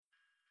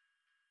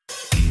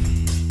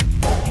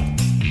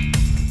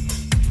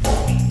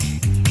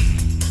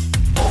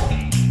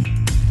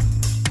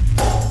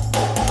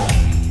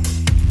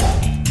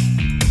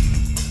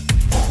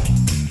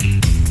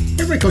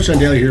Coach John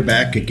Daly here,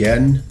 back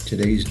again.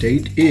 Today's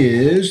date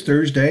is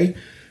Thursday,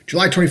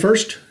 July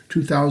 21st,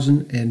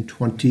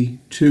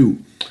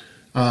 2022.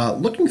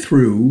 Looking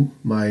through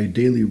my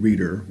daily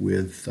reader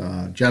with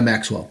John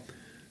Maxwell,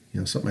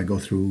 something I go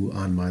through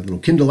on my little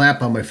Kindle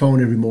app on my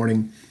phone every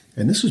morning.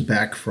 And this was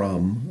back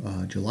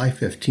from July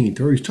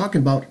 15th, where he's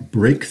talking about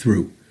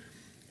breakthrough.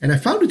 And I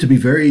found it to be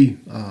very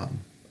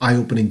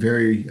eye-opening,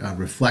 very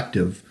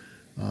reflective,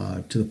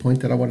 to the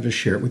point that I wanted to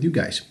share it with you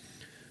guys.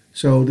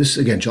 So this,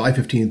 again, July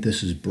 15th,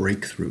 this is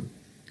breakthrough.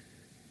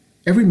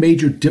 Every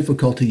major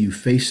difficulty you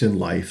face in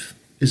life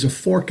is a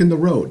fork in the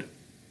road.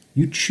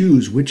 You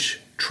choose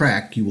which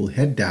track you will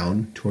head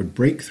down toward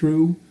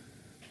breakthrough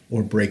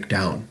or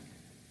breakdown.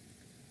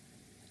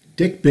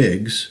 Dick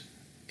Biggs,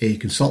 a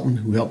consultant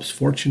who helps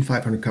Fortune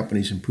 500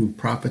 companies improve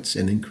profits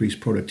and increase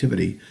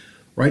productivity,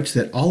 writes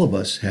that all of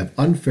us have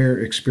unfair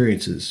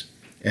experiences.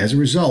 As a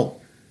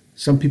result,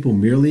 some people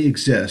merely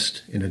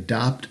exist and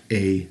adopt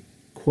a,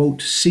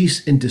 quote,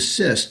 cease and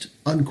desist,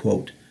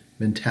 unquote,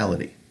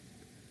 mentality.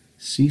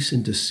 Cease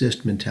and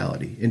desist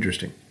mentality.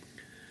 Interesting.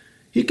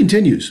 He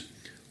continues,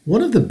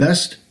 one of the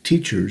best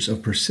teachers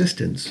of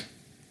persistence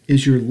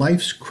is your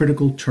life's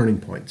critical turning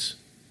points.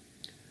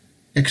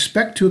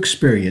 Expect to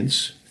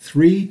experience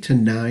 3 to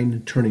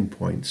 9 turning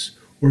points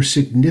or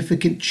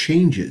significant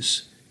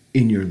changes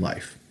in your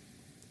life.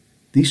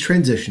 These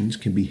transitions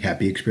can be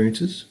happy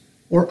experiences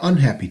or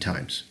unhappy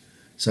times,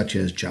 such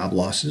as job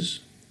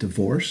losses,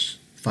 divorce,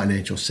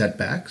 financial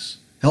setbacks,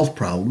 health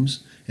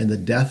problems, and the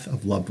death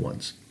of loved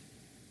ones.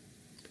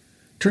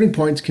 Turning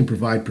points can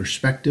provide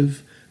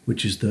perspective,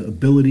 which is the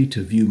ability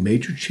to view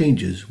major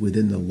changes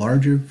within the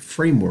larger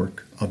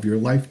framework of your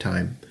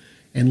lifetime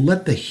and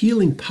let the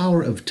healing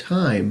power of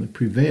time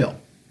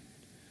prevail.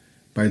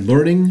 By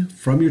learning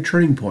from your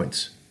turning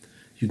points,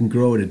 you can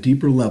grow at a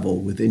deeper level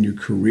within your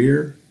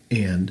career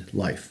and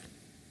life.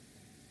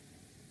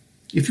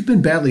 If you've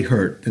been badly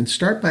hurt, then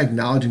start by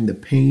acknowledging the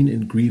pain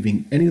and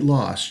grieving any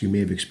loss you may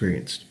have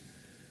experienced.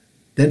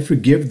 Then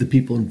forgive the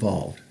people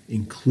involved,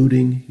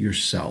 including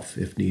yourself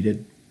if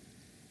needed.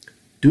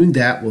 Doing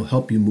that will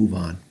help you move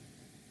on.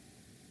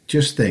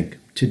 Just think,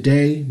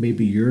 today may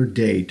be your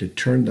day to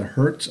turn the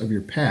hurts of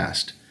your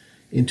past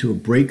into a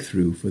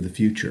breakthrough for the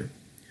future.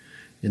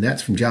 And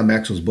that's from John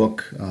Maxwell's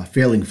book,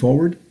 Failing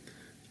Forward.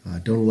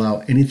 Don't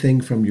allow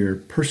anything from your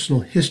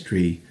personal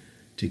history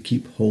to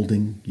keep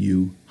holding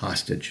you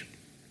hostage.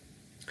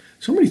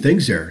 So many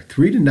things there.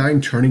 3 to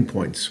 9 turning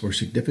points or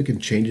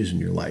significant changes in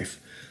your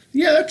life.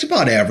 Yeah, that's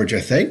about average,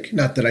 I think.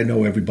 Not that I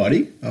know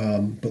everybody,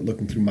 but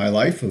looking through my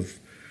life of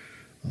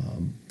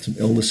some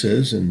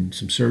illnesses and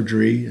some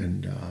surgery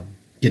and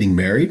getting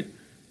married,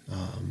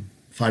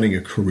 finding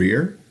a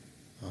career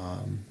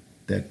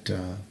that,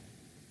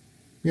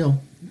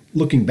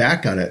 looking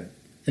back on it,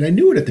 and I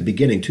knew it at the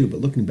beginning too, but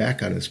looking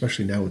back on it,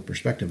 especially now with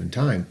perspective and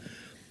time,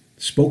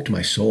 spoke to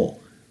my soul,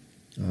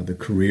 the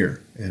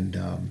career.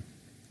 And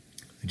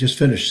I just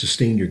finished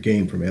Sustain Your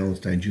Game from Alan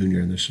Stein Jr.,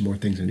 and there's some more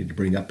things I need to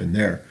bring up in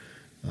there.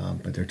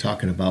 But they're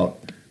talking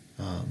about,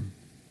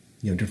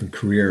 different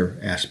career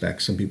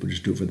aspects. Some people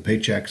just do it for the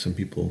paycheck. Some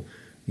people,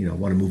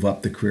 want to move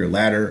up the career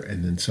ladder.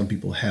 And then some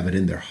people have it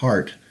in their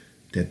heart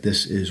that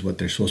this is what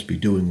they're supposed to be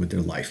doing with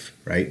their life,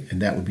 right? And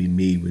that would be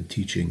me with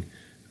teaching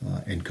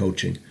and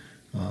coaching.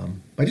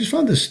 I just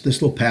found this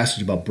little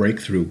passage about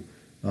breakthrough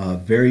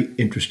very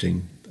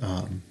interesting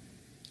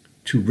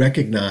to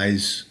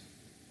recognize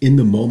in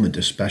the moment,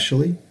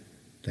 especially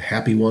the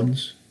happy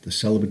ones, the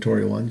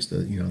celebratory ones,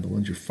 the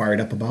ones you're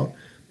fired up about,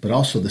 but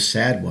also the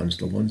sad ones,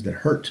 the ones that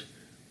hurt.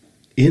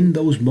 In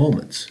those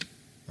moments,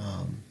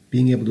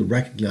 being able to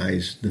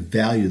recognize the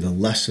value, the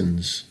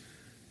lessons,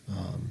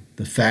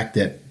 the fact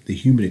that the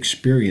human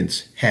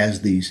experience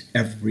has these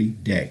every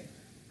day,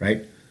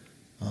 right?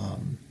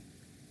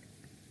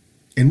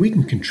 And we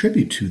can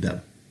contribute to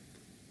them,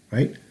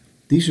 right?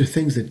 These are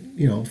things that,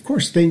 of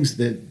course, things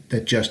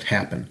that just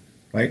happen,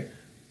 right?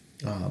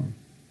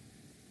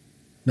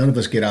 None of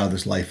us get out of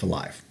this life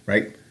alive,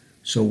 right?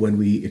 So when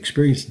we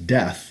experience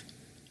death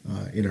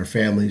in our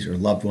families or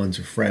loved ones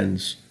or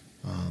friends,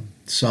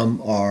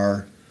 some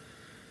are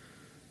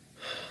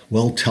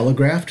well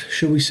telegraphed,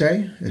 should we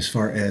say, as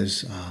far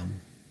as,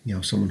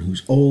 someone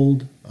who's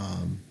old,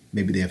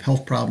 maybe they have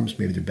health problems,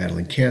 maybe they're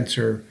battling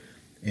cancer,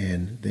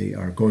 and they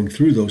are going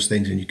through those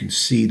things and you can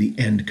see the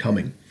end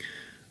coming.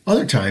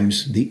 Other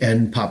times, the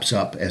end pops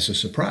up as a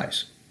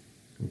surprise,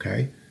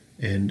 okay?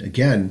 And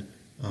again,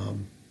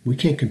 we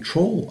can't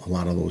control a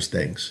lot of those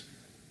things,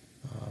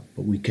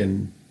 but we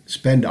can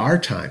spend our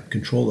time,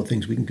 control the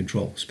things we can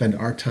control, spend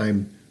our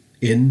time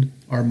in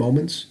our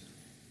moments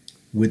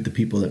with the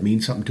people that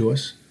mean something to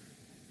us,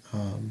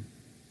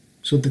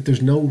 so that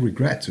there's no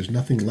regrets, there's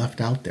nothing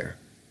left out there.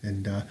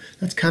 And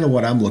that's kind of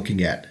what I'm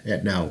looking at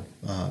now,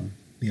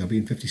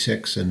 being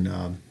 56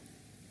 and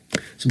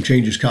some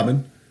changes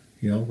coming,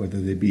 whether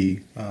they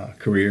be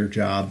career,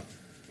 job,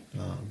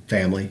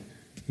 family,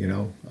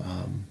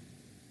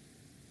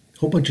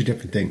 whole bunch of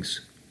different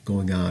things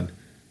going on.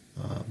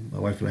 My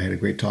wife and I had a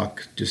great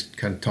talk, just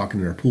kind of talking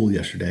in our pool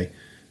yesterday,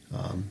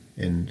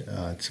 and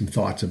some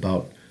thoughts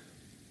about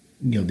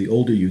the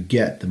older you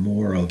get, the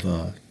more of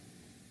a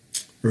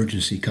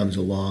urgency comes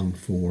along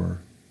for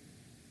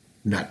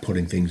not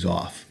putting things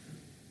off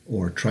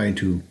or trying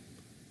to,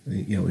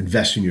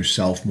 invest in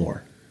yourself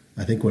more.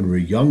 I think when we're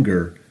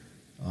younger,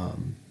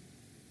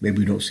 maybe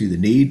we don't see the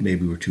need,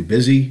 maybe we're too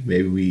busy,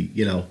 maybe we,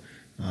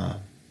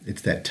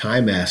 it's that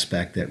time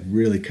aspect that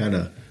really kind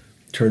of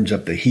turns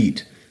up the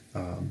heat.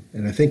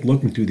 And I think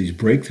looking through these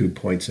breakthrough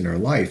points in our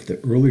life, the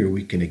earlier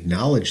we can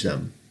acknowledge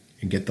them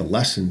and get the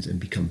lessons and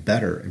become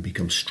better and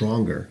become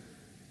stronger,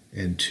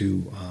 and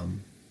to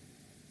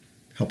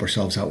help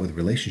ourselves out with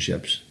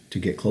relationships to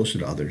get closer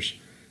to others.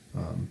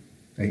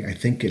 I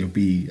think it'll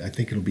be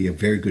a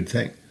very good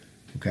thing.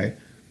 Okay,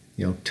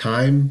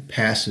 time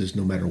passes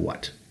no matter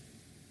what.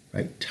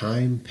 Right,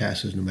 time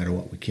passes no matter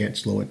what. We can't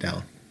slow it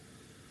down.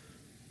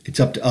 It's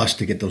up to us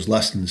to get those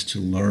lessons, to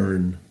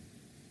learn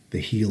the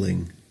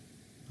healing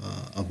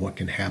of what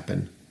can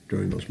happen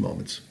during those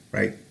moments.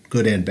 Right,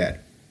 good and bad.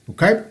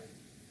 Okay.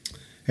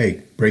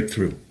 Hey,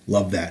 breakthrough.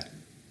 Love that.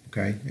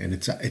 Okay, and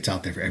it's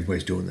out there for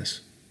everybody's doing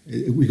this.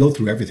 We go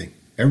through everything.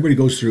 Everybody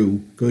goes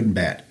through good and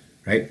bad,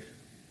 right?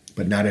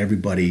 But not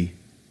everybody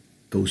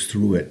goes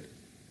through it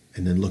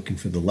and then looking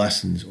for the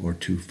lessons or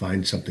to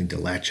find something to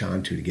latch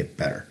on to get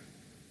better.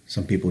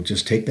 Some people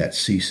just take that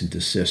cease and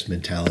desist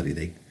mentality.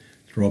 They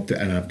throw up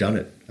and I've done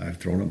it. I've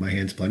thrown up my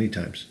hands plenty of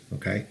times,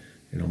 okay,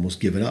 and almost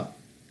given up.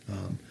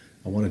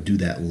 I want to do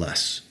that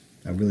less.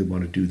 I really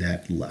want to do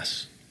that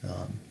less.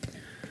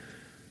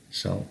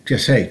 So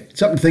just, hey,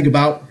 something to think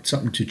about,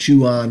 something to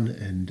chew on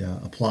and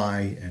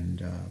apply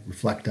and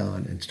reflect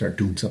on and start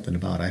doing something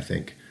about, I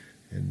think.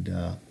 And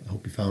I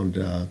hope you found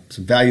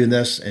some value in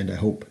this, and I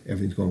hope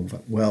everything's going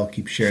well.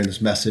 Keep sharing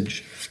this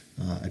message.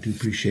 I do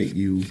appreciate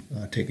you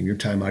taking your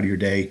time out of your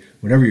day,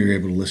 whenever you're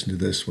able to listen to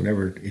this,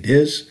 whenever it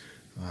is.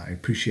 I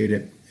appreciate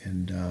it,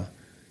 and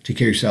take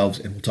care of yourselves,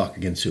 and we'll talk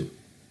again soon.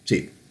 See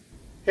you.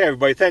 Hey,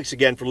 everybody. Thanks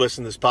again for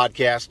listening to this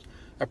podcast.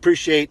 I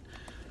appreciate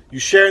you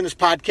sharing this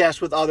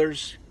podcast with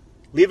others,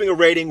 leaving a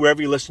rating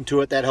wherever you listen to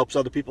it. That helps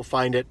other people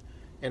find it.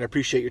 And I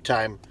appreciate your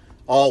time,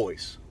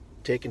 always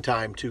taking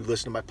time to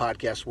listen to my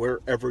podcast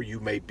wherever you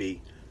may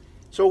be.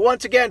 So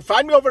once again,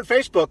 find me over on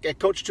Facebook at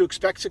Coach to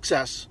Expect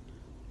Success,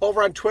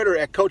 over on Twitter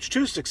at Coach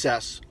to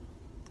Success,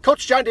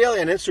 Coach John Daly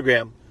on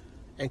Instagram,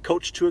 and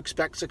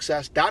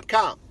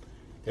coach2expectsuccess.com.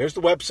 There's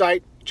the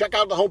website. Check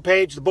out the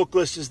homepage. The book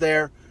list is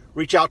there.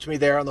 Reach out to me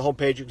there on the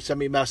homepage. You can send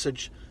me a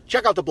message.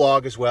 Check out the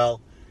blog as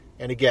well.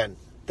 And again,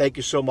 thank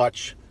you so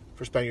much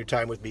for spending your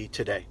time with me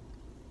today.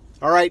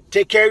 All right,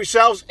 take care of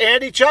yourselves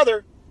and each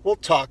other. We'll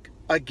talk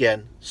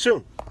again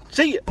soon.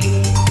 See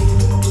you.